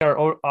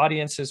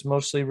audience is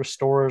mostly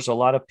restorers, a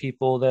lot of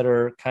people that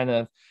are kind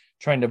of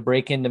trying to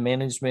break into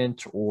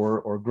management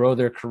or grow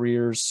their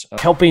careers,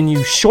 helping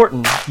you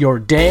shorten your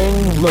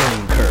dang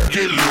learning curve.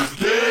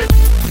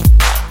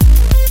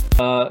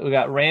 We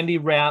got Randy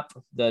Rapp,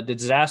 the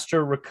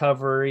disaster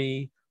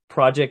recovery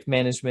project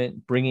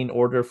management, bringing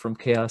order from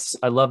chaos.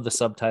 I love the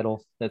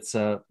subtitle. That's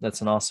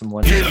an awesome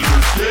one.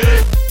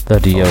 The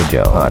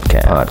Diojo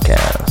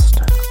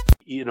podcast.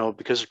 You know,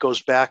 because it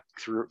goes back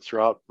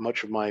throughout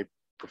much of my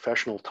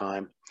professional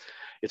time.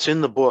 It's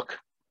in the book,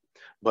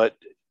 but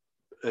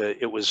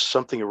it was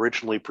something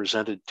originally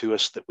presented to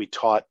us that we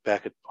taught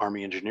back at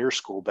Army Engineer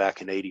School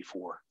back in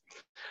 '84.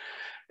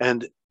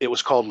 And it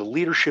was called The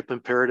Leadership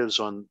Imperatives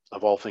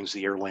of all things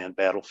the air-land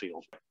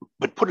battlefield.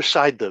 But put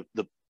aside the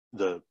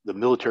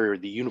military or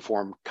the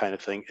uniform kind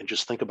of thing and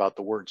just think about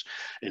the words: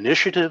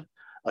 initiative,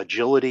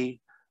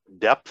 agility,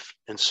 depth,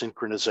 and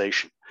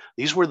synchronization.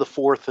 These were the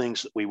four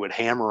things that we would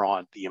hammer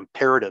on, the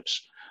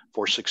imperatives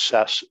for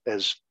success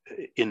as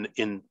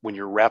in when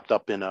you're wrapped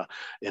up in an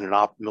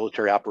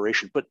military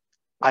operation. But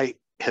I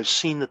have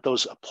seen that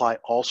those apply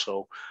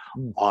also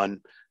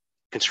on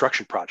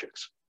construction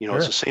projects. You know,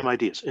 It's the same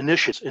ideas.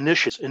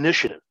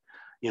 Initiative.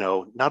 You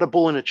know, not a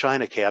bull in a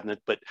china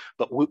cabinet, but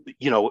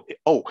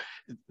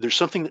there's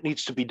something that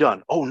needs to be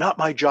done. Oh, not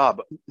my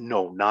job.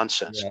 No,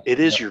 nonsense. It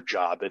is your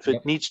job. If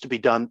it needs to be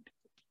done,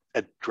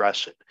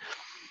 address it.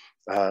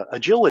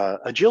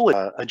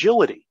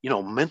 Agility. You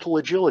know, mental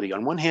agility.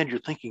 On one hand, you're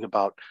thinking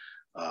about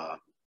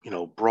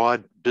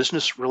broad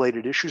business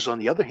related issues. On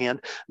the other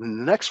hand, the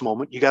next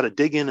moment you got to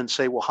dig in and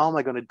say, well, how am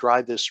I going to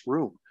drive this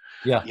room?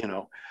 Yeah. You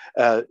know,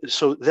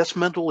 so that's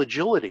mental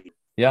agility.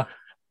 Yeah.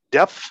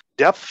 Depth,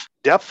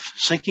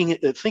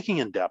 thinking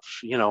in depth,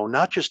 you know,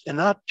 not just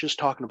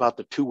talking about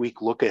the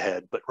 2-week look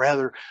ahead, but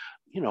rather,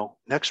 you know,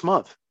 next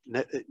month,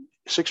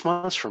 6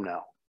 months from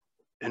now.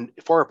 And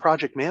for a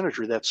project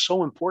manager, that's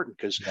so important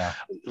because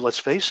let's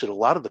face it, a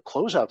lot of the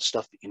closeout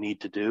stuff that you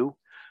need to do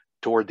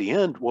toward the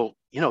end, well,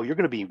 you know, you're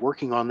going to be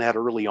working on that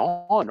early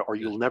on or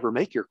you'll never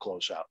make your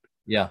closeout.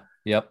 Yeah.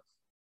 Yep.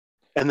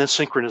 And then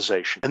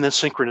synchronization and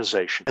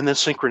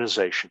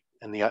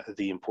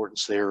the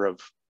importance there of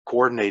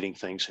coordinating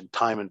things in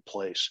time and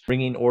place.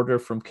 Bringing order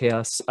from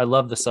chaos. I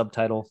love the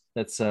subtitle.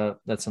 That's an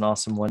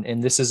awesome one.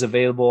 And this is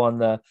available on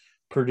the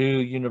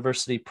Purdue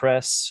University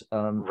Press.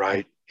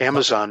 Right.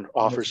 Amazon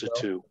offers it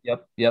too.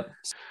 Yep.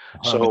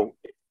 So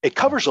it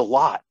covers a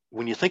lot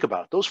when you think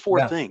about it. Those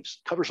four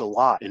things. Covers a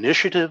lot.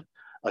 Initiative,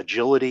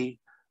 agility,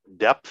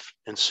 depth,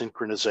 and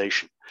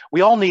synchronization.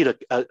 We all need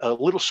a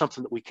little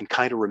something that we can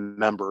kind of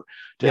remember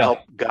to help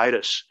guide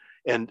us.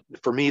 And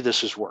for me,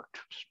 this has worked.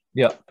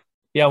 Yeah.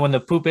 Yeah. When the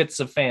poop hits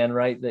the fan,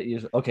 right? That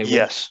you okay.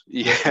 Yes.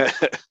 Yeah.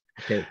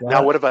 Okay.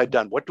 Now what have I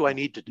done? What do I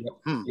need to do?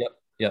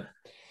 Yep.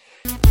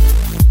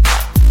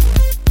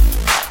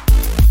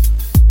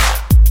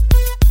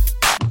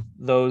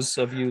 Those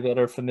of you that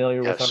are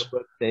familiar with our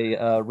book,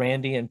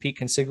 Randy and Pete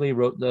Consigli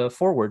wrote the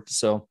foreword.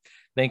 So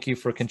thank you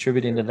for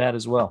contributing to that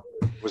as well.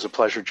 It was a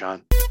pleasure,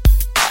 John.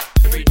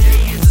 Every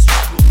day is a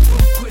struggle.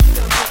 Quit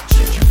the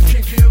options you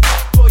can give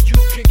or you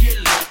can get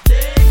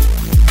lifted.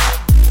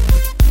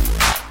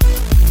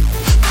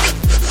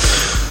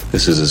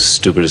 This is the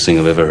stupidest thing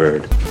I've ever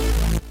heard.